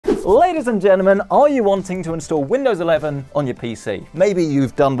Ladies and gentlemen, are you wanting to install Windows 11 on your PC? Maybe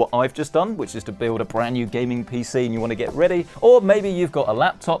you've done what I've just done, which is to build a brand new gaming PC and you want to get ready, or maybe you've got a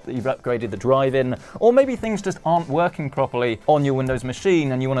laptop that you've upgraded the drive in, or maybe things just aren't working properly on your Windows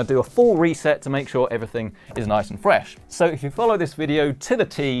machine and you want to do a full reset to make sure everything is nice and fresh. So if you follow this video to the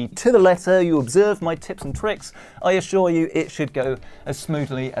T, to the letter, you observe my tips and tricks, I assure you it should go as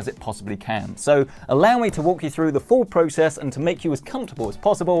smoothly as it possibly can. So allow me to walk you through the full process and to make you as comfortable as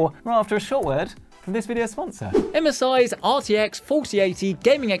possible after a short word from this video's sponsor. MSI's RTX 4080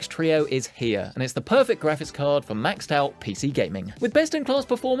 Gaming X Trio is here, and it's the perfect graphics card for maxed out PC gaming. With best-in-class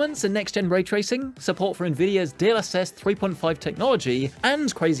performance and next-gen ray tracing, support for Nvidia's DLSS 3.5 technology,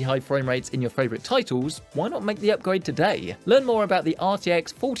 and crazy high frame rates in your favorite titles, why not make the upgrade today? Learn more about the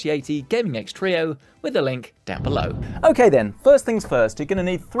RTX 4080 Gaming X Trio with the link down below. Okay then, first things first, you're going to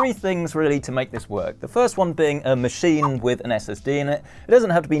need three things really to make this work. The first one being a machine with an SSD in it. It doesn't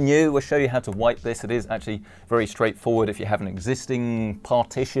have to be new, we'll show you how to wipe this. It is actually very straightforward if you have an existing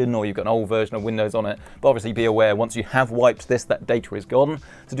partition or you've got an old version of Windows on it. But obviously be aware, once you have wiped this, that data is gone.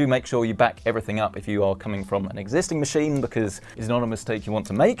 So do make sure you back everything up if you are coming from an existing machine, because it's not a mistake you want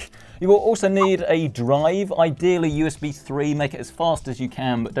to make. You will also need a drive, ideally USB 3, make it as fast as you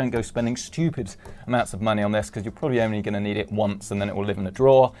can, but don't go spending stupid amounts of money on this because you're probably only going to need it once and then it will live in a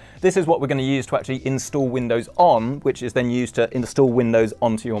drawer. This is what we're going to use to actually install Windows on, which is then used to install Windows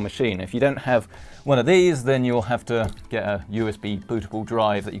onto your machine. If you don't have one of these, then you'll have to get a USB bootable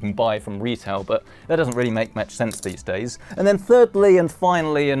drive that you can buy from retail, but that doesn't really make much sense these days. And then thirdly and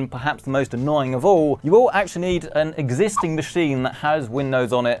finally, and perhaps the most annoying of all, you will actually need an existing machine that has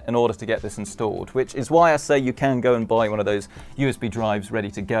Windows on it in order to get this installed, which is why I say you can go and buy one of those USB drives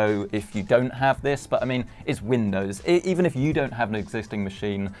ready to go if you don't have this. But I mean, it's Windows. Even if you don't have an existing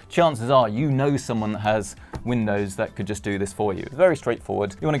machine, chances are you know someone that has Windows that could just do this for you. It's very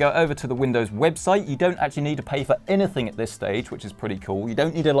straightforward. You want to go over to the Windows website. You don't actually need to pay for anything at this stage, which is pretty cool. You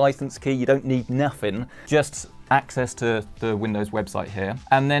don't need a license key. You don't need nothing. Just access to the Windows website here.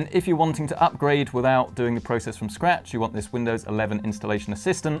 And then if you're wanting to upgrade without doing the process from scratch, you want this Windows 11 Installation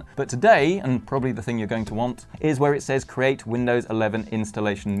Assistant. But today, and probably the thing you're going to want, is where it says create Windows 11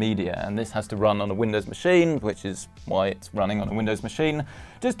 installation media. And this has to run on a Windows machine, which is why it's running on a Windows machine.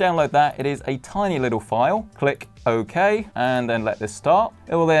 Just download that. It is a tiny little file. Click OK, and then let this start.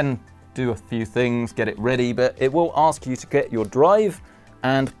 It will then do a few things, get it ready, but it will ask you to get your drive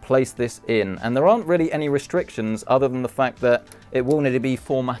and place this in. And there aren't really any restrictions other than the fact that it will need to be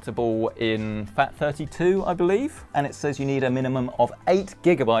formattable in FAT32, I believe. And it says you need a minimum of 8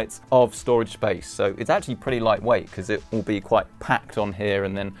 GB of storage space. So it's actually pretty lightweight because it will be quite packed on here.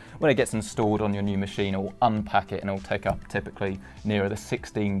 And then when it gets installed on your new machine, it will unpack it and it will take up typically nearer the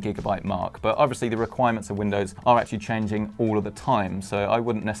 16 GB mark. But obviously the requirements of Windows are actually changing all of the time. So I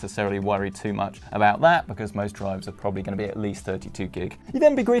wouldn't necessarily worry too much about that because most drives are probably going to be at least 32 gig. You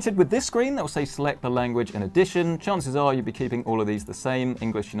then be greeted with this screen that will say select the language in addition. Chances are you'll be keeping all of these the same,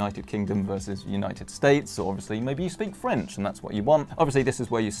 English United Kingdom versus United States, or obviously maybe you speak French and that's what you want. Obviously this is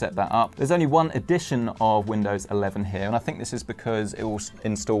where you set that up. There's only one edition of Windows 11 here, and I think this is because it will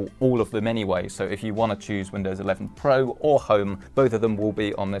install all of them anyway. So if you want to choose Windows 11 Pro or Home, both of them will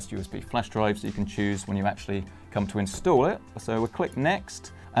be on this USB flash drive, so you can choose when you actually come to install it. So we'll click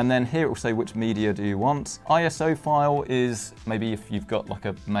next. And then here it will say which media do you want. ISO file is maybe if you've got like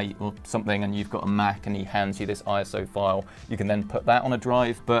a mate or something and you've got a Mac and he hands you this ISO file, you can then put that on a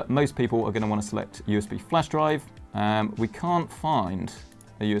drive. But most people are going to want to select USB flash drive. We can't find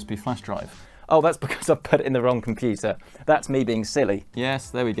a USB flash drive. Oh, that's because I've put it in the wrong computer. That's me being silly.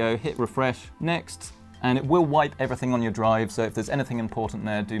 Yes, there we go. Hit refresh. Next. And it will wipe everything on your drive, so if there's anything important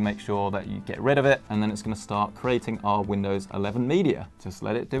there, do make sure that you get rid of it, and then it's going to start creating our Windows 11 media. Just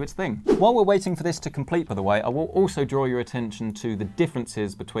let it do its thing. While we're waiting for this to complete, by the way, I will also draw your attention to the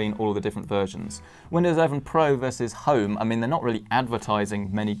differences between all of the different versions. Windows 11 Pro versus Home, I mean, they're not really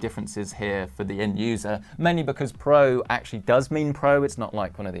advertising many differences here for the end user, mainly because Pro actually does mean Pro. It's not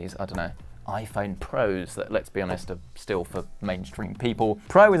like one of these, I don't know, iPhone Pros that, let's be honest, are still for mainstream people.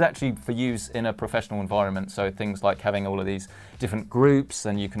 Pro is actually for use in a professional environment, so things like having all of these different groups,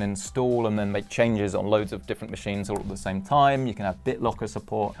 and you can install and then make changes on loads of different machines all at the same time. You can have BitLocker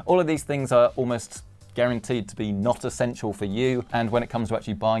support. All of these things are almost guaranteed to be not essential for you, and when it comes to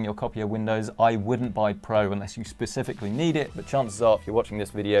actually buying your copy of Windows, I wouldn't buy Pro unless you specifically need it, but chances are if you're watching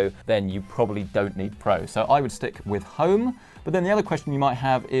this video, then you probably don't need Pro. So I would stick with Home. But then the other question you might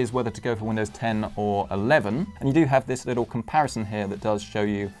have is whether to go for Windows 10 or 11. And you do have this little comparison here that does show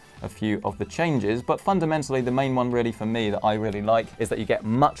you a few of the changes, but fundamentally the main one really for me that I really like is that you get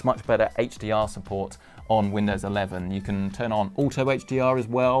much better HDR support on Windows 11. You can turn on Auto HDR as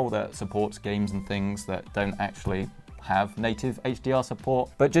well, that supports games and things that don't actually have native HDR support.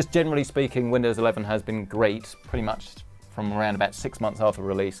 But just generally speaking, Windows 11 has been great pretty much from around about 6 months after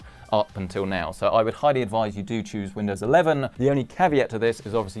release up until now. So I would highly advise you do choose Windows 11. The only caveat to this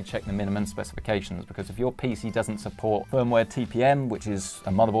is obviously check the minimum specifications, because if your PC doesn't support firmware TPM, which is a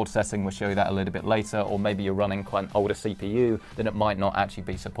motherboard setting, we'll show you that a little bit later, or maybe you're running quite an older CPU, then it might not actually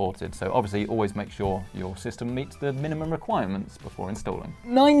be supported. So obviously always make sure your system meets the minimum requirements before installing.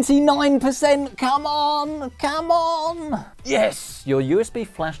 99%, come on, come on! Yes, your USB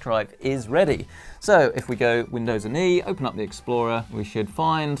flash drive is ready. So if we go Windows and E, open up the Explorer, we should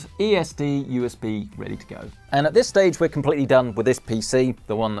find ESD USB ready to go. And at this stage, we're completely done with this PC,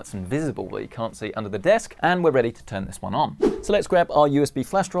 the one that's invisible that you can't see under the desk, and we're ready to turn this one on. So let's grab our USB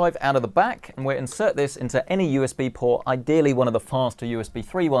flash drive out of the back, and we'll insert this into any USB port, ideally one of the faster USB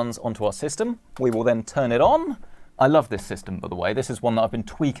 3 ones, onto our system. We will then turn it on. I love this system, by the way. This is one that I've been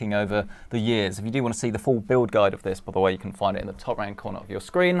tweaking over the years. If you do want to see the full build guide of this, by the way, you can find it in the top right corner of your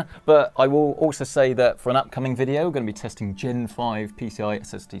screen. But I will also say that for an upcoming video, we're going to be testing Gen 5 PCI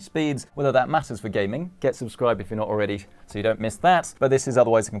SSD speeds. Whether that matters for gaming, get subscribed if you're not already so you don't miss that. But this is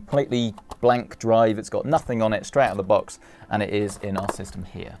otherwise a completely blank drive. It's got nothing on it straight out of the box, and it is in our system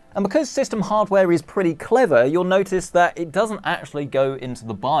here. And because system hardware is pretty clever, you'll notice that it doesn't actually go into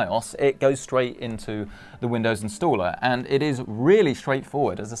the BIOS. It goes straight into the Windows installer, and it is really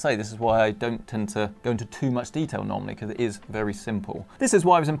straightforward. As I say, this is why I don't tend to go into too much detail normally, because it is very simple. This is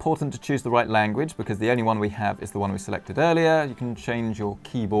why it was important to choose the right language, because the only one we have is the one we selected earlier. You can change your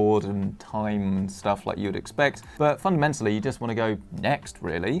keyboard and time and stuff like you would expect, but fundamentally you just want to go next,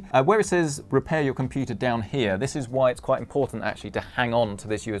 really. Where it says repair your computer down here, this is why it's quite important actually to hang on to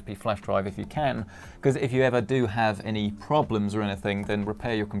this USB flash drive if you can, because if you ever do have any problems or anything, then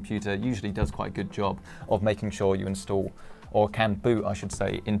repair your computer usually does quite a good job of making sure you install, or can boot, I should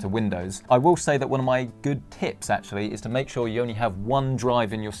say, into Windows. I will say that one of my good tips actually is to make sure you only have one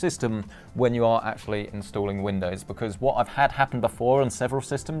drive in your system when you are actually installing Windows, because what I've had happen before on several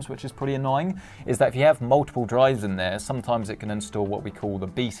systems, which is pretty annoying, is that if you have multiple drives in there, sometimes it can install what we call the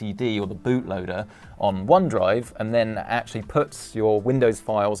BCD or the bootloader on one drive, and then actually puts your Windows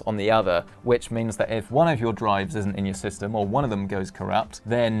files on the other, which means that if one of your drives isn't in your system or one of them goes corrupt,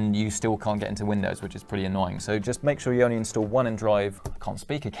 then you still can't get into Windows, which is pretty annoying. So just make sure you only install one in drive. I can't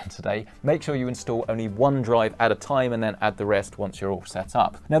speak again today. Make sure you install only one drive at a time and then add the rest once you're all set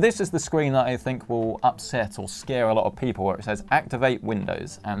up. Now this is the screen that I think will upset or scare a lot of people, where it says activate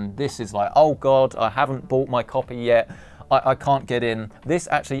Windows, and this is like, oh god, I haven't bought my copy yet, I can't get in. This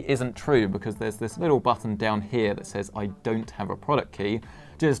actually isn't true, because there's this little button down here that says I don't have a product key.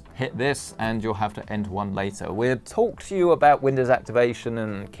 Just hit this and you'll have to enter one later. We'll talk to you about Windows activation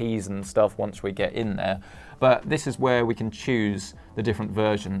and keys and stuff once we get in there, but this is where we can choose the different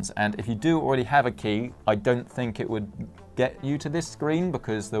versions. And if you do already have a key, I don't think it would get you to this screen,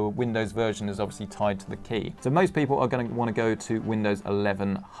 because the Windows version is obviously tied to the key. So most people are going to want to go to Windows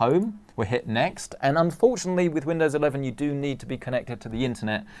 11 Home. We'll hit next, and unfortunately with Windows 11 you do need to be connected to the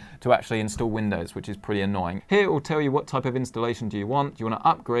internet to actually install Windows, which is pretty annoying. Here it will tell you what type of installation do you want. Do you want to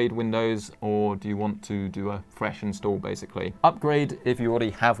upgrade Windows, or do you want to do a fresh install basically? Upgrade if you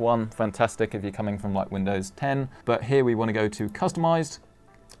already have one, fantastic if you're coming from like Windows 10, but here we want to go to customized.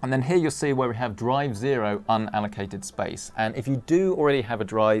 And then here you'll see where we have drive 0 unallocated space. And if you do already have a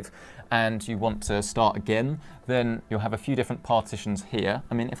drive and you want to start again, then you'll have a few different partitions here.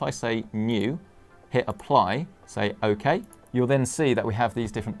 I mean, if I say new, hit apply, say OK, you'll then see that we have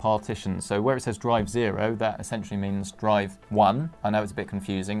these different partitions. So where it says drive 0, that essentially means drive 1. I know it's a bit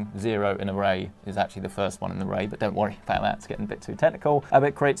confusing. 0 in array is actually the first one in the array, but don't worry about that, it's getting a bit too technical. But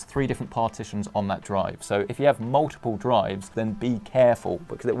it creates 3 different partitions on that drive. So if you have multiple drives, then be careful,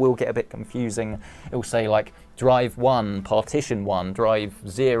 because it will get a bit confusing. It will say like drive 1, partition 1, drive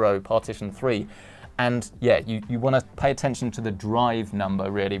 0, partition 3. And yeah, you want to pay attention to the drive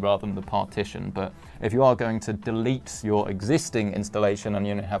number really, rather than the partition. But if you are going to delete your existing installation and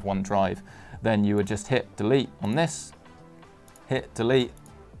you only have one drive, then you would just hit delete on this, hit delete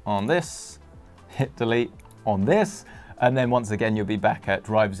on this, hit delete on this, and then once again you'll be back at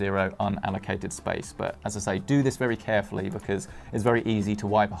drive 0 unallocated space. But as I say, do this very carefully, because it's very easy to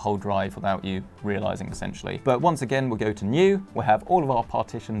wipe a whole drive without you realizing essentially. But once again, we'll go to new, we'll have all of our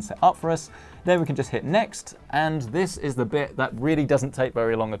partitions set up for us. Then we can just hit next, and this is the bit that really doesn't take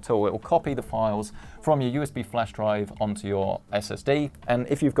very long at all. It will copy the files from your USB flash drive onto your SSD, and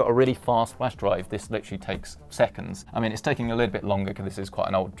if you've got a really fast flash drive, this literally takes seconds. I mean, it's taking a little bit longer because this is quite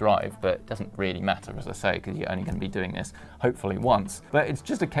an old drive, but it doesn't really matter, as I say, because you're only going to be doing this hopefully once. But it's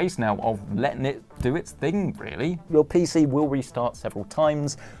just a case now of letting it do its thing, really. Your PC will restart several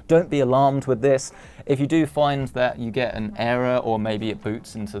times. Don't be alarmed with this. If you do find that you get an error, or maybe it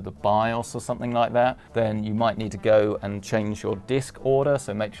boots into the BIOS or something like that, then you might need to go and change your disk order,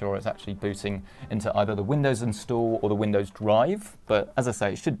 so make sure it's actually booting into either the Windows install or the Windows drive. But as I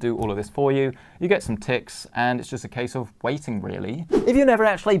say, it should do all of this for you. You get some ticks, and it's just a case of waiting, really. If you've never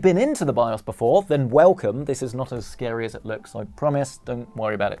actually been into the BIOS before, then welcome. This is not as scary as it looks, I promise. Don't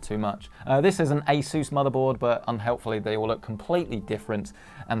worry about it too much. This is an Asus motherboard, but unhelpfully they all look completely different,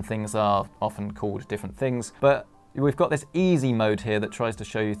 and things are often called different things. But we've got this easy mode here that tries to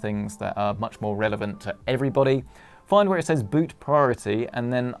show you things that are much more relevant to everybody. Find where it says boot priority,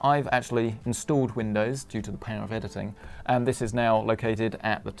 and then I've actually installed Windows due to the power of editing, and this is now located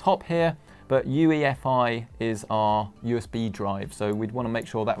at the top here, but UEFI is our USB drive, so we'd want to make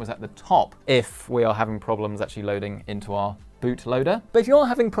sure that was at the top if we are having problems actually loading into our bootloader. But if you're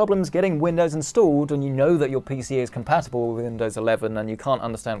having problems getting Windows installed and you know that your PC is compatible with Windows 11 and you can't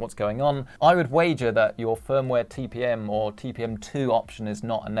understand what's going on, I would wager that your firmware TPM or TPM2 option is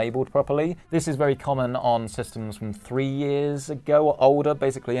not enabled properly. This is very common on systems from 3 years ago or older.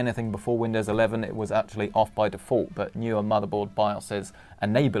 Basically anything before Windows 11, it was actually off by default, but newer motherboard BIOSes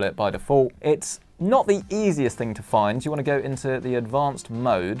enable it by default. It's not the easiest thing to find. You want to go into the advanced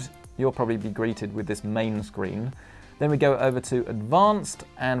mode. You'll probably be greeted with this main screen. Then we go over to Advanced,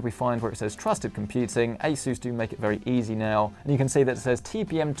 and we find where it says Trusted Computing. Asus do make it very easy now. And you can see that it says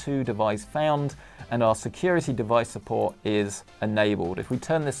TPM2 device found, and our security device support is enabled. If we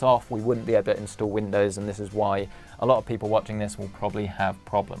turn this off, we wouldn't be able to install Windows, and this is why a lot of people watching this will probably have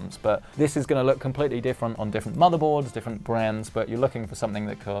problems. But this is going to look completely different on different motherboards, different brands, but you're looking for something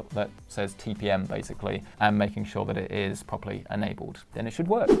that says TPM basically, and making sure that it is properly enabled. Then it should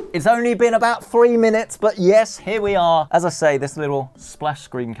work. It's only been about 3 minutes, but yes, here we are. As I say, this little splash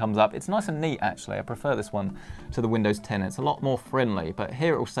screen comes up. It's nice and neat, actually. I prefer this one to the Windows 10. It's a lot more friendly, but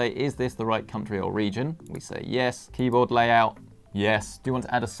here it will say, is this the right country or region? We say yes. Keyboard layout, yes. Do you want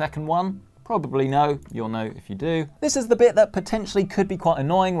to add a second one? Probably no, you'll know if you do. This is the bit that potentially could be quite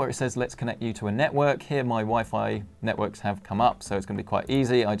annoying, where it says let's connect you to a network. Here my Wi-Fi networks have come up, so it's going to be quite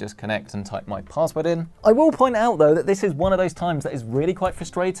easy. I just connect and type my password in. I will point out though that this is one of those times that is really quite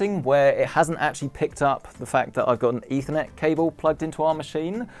frustrating, where it hasn't actually picked up the fact that I've got an Ethernet cable plugged into our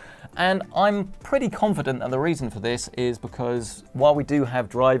machine. And I'm pretty confident that the reason for this is because while we do have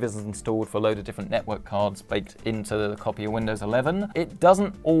drivers installed for a load of different network cards baked into the copy of Windows 11, it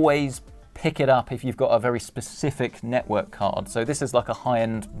doesn't always pick it up if you've got a very specific network card. So this is like a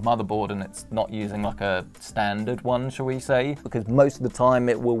high-end motherboard, and it's not using like a standard one, shall we say, because most of the time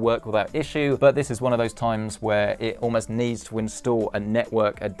it will work without issue. But this is one of those times where it almost needs to install a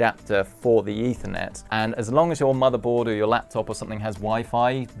network adapter for the Ethernet. And as long as your motherboard or your laptop or something has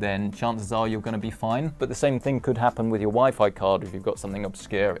Wi-Fi, then chances are you're going to be fine. But the same thing could happen with your Wi-Fi card if you've got something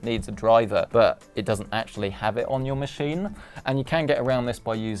obscure. It needs a driver, but it doesn't actually have it on your machine. And you can get around this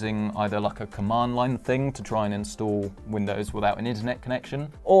by using either like a command line thing to try and install Windows without an internet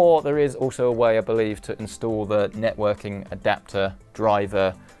connection, or there is also a way, I believe, to install the networking adapter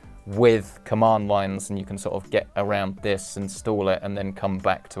driver with command lines, and you can sort of get around this, install it, and then come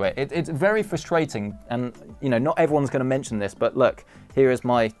back to it. It's very frustrating, and you know, not everyone's going to mention this, but look, here is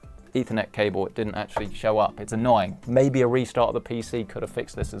my Ethernet cable. It didn't actually show up. It's annoying. Maybe a restart of the PC could have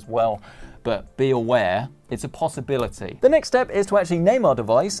fixed this as well, but be aware, it's a possibility. The next step is to actually name our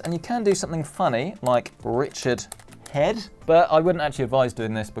device, and you can do something funny like Richard Head, but I wouldn't actually advise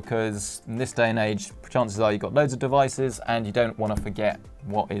doing this because in this day and age, chances are you've got loads of devices and you don't want to forget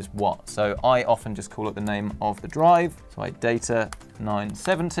what is what. So I often just call it the name of the drive. So I data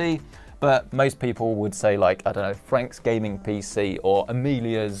 970. But most people would say, like, I don't know, Frank's gaming PC or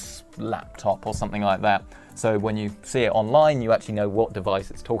Amelia's laptop or something like that. So when you see it online, you actually know what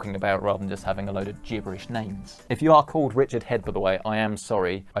device it's talking about rather than just having a load of gibberish names. If you are called Richard Head, by the way, I am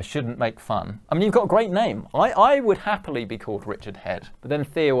sorry. I shouldn't make fun. I mean, you've got a great name. I would happily be called Richard Head, but then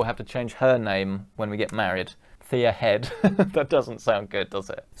Thea will have to change her name when we get married. Thea Head. That doesn't sound good, does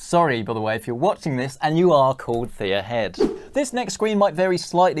it? Sorry, by the way, if you're watching this and you are called Thea Head. This next screen might vary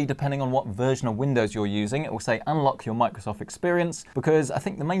slightly depending on what version of Windows you're using. It will say unlock your Microsoft experience, because I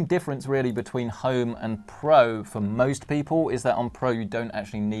think the main difference really between Home and Pro for most people is that on Pro you don't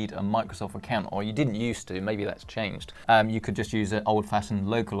actually need a Microsoft account, or you didn't used to, maybe that's changed. You could just use an old-fashioned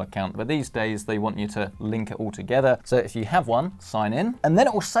local account, but these days they want you to link it all together. So if you have one, sign in, and then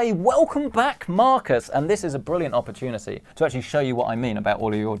it will say welcome back Marcus, and this is a brilliant opportunity to actually show you what I mean about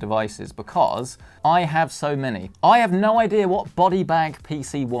all of your devices, because I have so many. I have no idea what body bag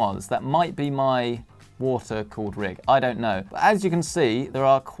PC was. That might be my water-cooled rig, I don't know. But as you can see, there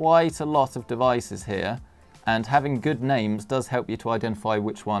are quite a lot of devices here, and having good names does help you to identify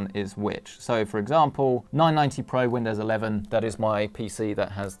which one is which. So for example, 990 Pro Windows 11, that is my PC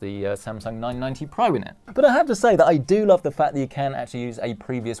that has the Samsung 990 Pro in it. But I have to say that I do love the fact that you can actually use a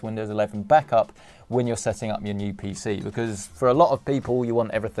previous Windows 11 backup when you're setting up your new PC, because for a lot of people, you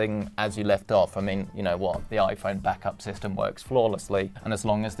want everything as you left off. I mean, you know what, the iPhone backup system works flawlessly, and as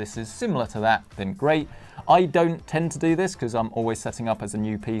long as this is similar to that, then great. I don't tend to do this because I'm always setting up as a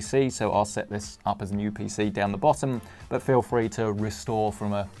new PC, so I'll set this up as a new PC down the bottom, but feel free to restore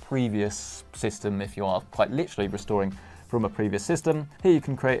from a previous system if you are quite literally restoring from a previous system. Here you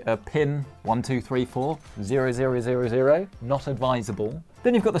can create a pin 12340000, not advisable.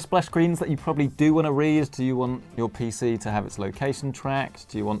 Then you've got the splash screens that you probably do want to read. Do you want your PC to have its location tracked?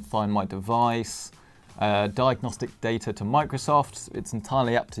 Do you want Find My Device? Diagnostic data to Microsoft? It's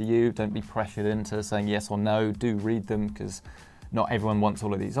entirely up to you. Don't be pressured into saying yes or no. Do read them, because not everyone wants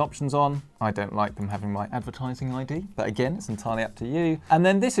all of these options on. I don't like them having my advertising ID, but again, it's entirely up to you. And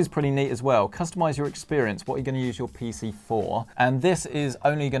then this is pretty neat as well. Customize your experience. What are you going to use your PC for? And this is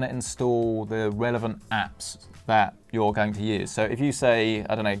only going to install the relevant apps that you're going to use. So if you say,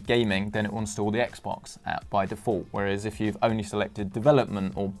 I don't know, gaming, then it will install the Xbox app by default. Whereas if you've only selected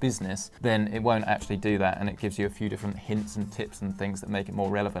development or business, then it won't actually do that, and it gives you a few different hints and tips and things that make it more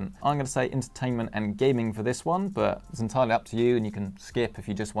relevant. I'm going to say entertainment and gaming for this one, but it's entirely up to you, and you can skip if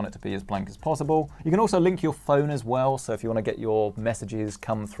you just want it to be as blank as possible. You can also link your phone as well, so if you want to get your messages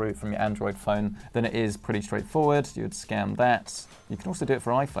come through from your Android phone, then it is pretty straightforward. You would scan that. You can also do it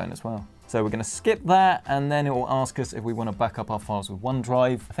for iPhone as well. So we're going to skip that, and then it will ask us if we want to back up our files with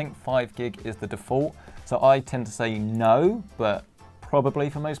OneDrive. I think 5 gig is the default, so I tend to say no, but probably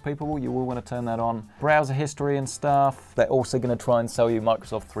for most people you will want to turn that on. Browser history and stuff. They're also going to try and sell you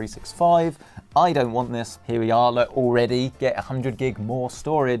Microsoft 365. I don't want this. Here we are, look, already get 100 gig more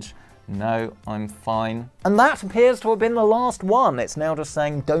storage. No, I'm fine. And that appears to have been the last one. It's now just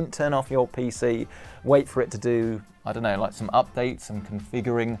saying don't turn off your PC, wait for it to do, I don't know, like some updates and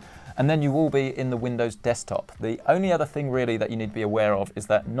configuring, and then you will be in the Windows desktop. The only other thing really that you need to be aware of is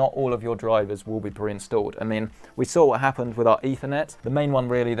that not all of your drivers will be pre-installed. I mean, we saw what happened with our Ethernet. The main one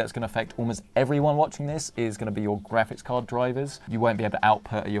really that's going to affect almost everyone watching this is going to be your graphics card drivers. You won't be able to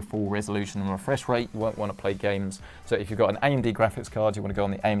output at your full resolution and refresh rate. You won't want to play games. So if you've got an AMD graphics card, you want to go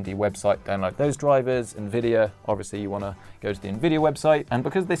on the AMD website, download those drivers. NVIDIA, obviously you want to go to the NVIDIA website. And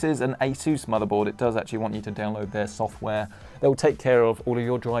because this is an ASUS motherboard, it does actually want you to download their software. They will take care of all of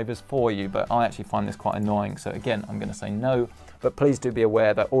your drivers for you, but I actually find this quite annoying. So again, I'm going to say no, but please do be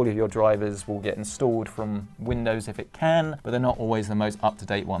aware that all of your drivers will get installed from Windows if it can, but they're not always the most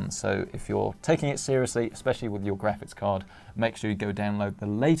up-to-date ones. So if you're taking it seriously, especially with your graphics card, make sure you go download the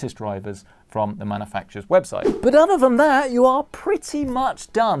latest drivers from the manufacturer's website. But other than that, you are pretty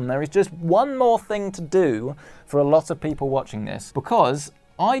much done. There is just one more thing to do for a lot of people watching this, because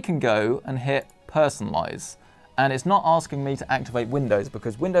I can go and hit personalize. And it's not asking me to activate Windows,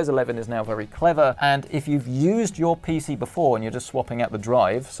 because Windows 11 is now very clever. And if you've used your PC before and you're just swapping out the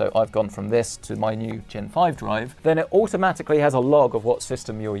drive, so I've gone from this to my new Gen 5 drive, then it automatically has a log of what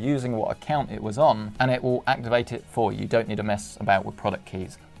system you're using, what account it was on, and it will activate it for you. You don't need to mess about with product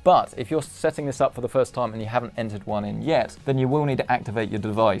keys. But if you're setting this up for the first time and you haven't entered one in yet, then you will need to activate your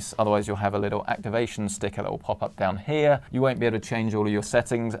device. Otherwise, you'll have a little activation sticker that will pop up down here. You won't be able to change all of your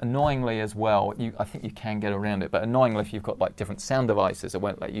settings. Annoyingly as well, I think you can get around it, but annoyingly if you've got like different sound devices, it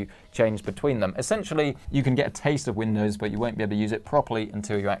won't let you change between them. Essentially, you can get a taste of Windows, but you won't be able to use it properly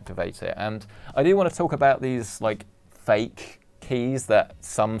until you activate it. And I do want to talk about these like fake keys that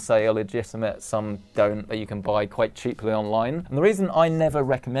some say are legitimate, some don't, that you can buy quite cheaply online. And the reason I never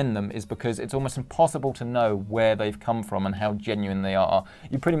recommend them is because it's almost impossible to know where they've come from and how genuine they are.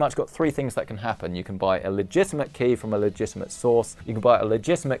 You pretty much got three things that can happen. You can buy a legitimate key from a legitimate source, you can buy a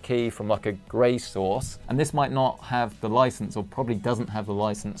legitimate key from like a grey source, and this might not have the license, or probably doesn't have the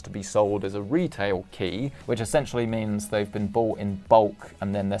license, to be sold as a retail key, which essentially means they've been bought in bulk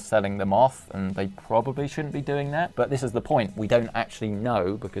and then they're selling them off, and they probably shouldn't be doing that. But this is the point, we don't actually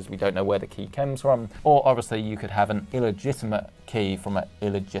know because we don't know where the key comes from, or obviously you could have an illegitimate key from an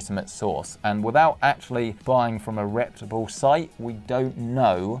illegitimate source, and without actually buying from a reputable site, we don't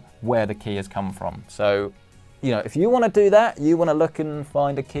know where the key has come from. So, you know, if you want to do that, you want to look and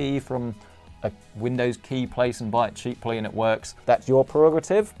find a key from a Windows key place and buy it cheaply and it works, that's your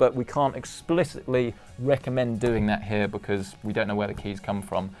prerogative, but we can't explicitly recommend doing that here because we don't know where the keys come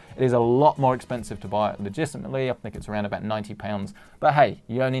from. It is a lot more expensive to buy it legitimately. I think it's around about £90, but hey,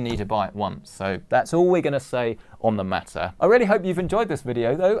 you only need to buy it once. So that's all we're going to say on the matter. I really hope you've enjoyed this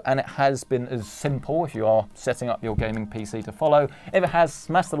video though, and it has been as simple if you are setting up your gaming PC to follow. If it has,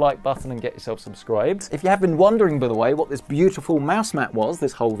 smash the like button and get yourself subscribed. If you have been wondering, by the way, what this beautiful mouse mat was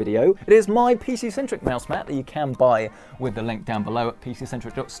this whole video, it is my PC Centric mouse mat that you can buy with the link down below at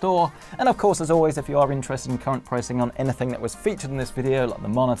pccentric.store. And of course, as always, if you are interested in current pricing on anything that was featured in this video, like the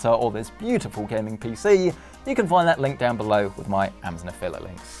monitor or this beautiful gaming PC, you can find that link down below with my Amazon affiliate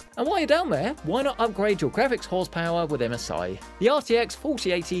links. And while you're down there, why not upgrade your graphics horsepower with MSI? The RTX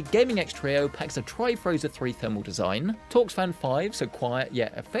 4080 Gaming X Trio packs a Tri-Frozer 3 thermal design, Torx Fan 5 so quiet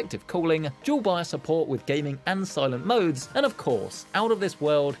yet effective cooling, dual bias support with gaming and silent modes, and of course, out of this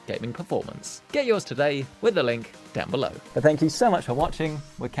world gaming performance. Get yours today with the link down below. But thank you so much for watching.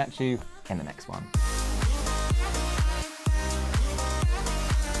 We'll catch you in the next one.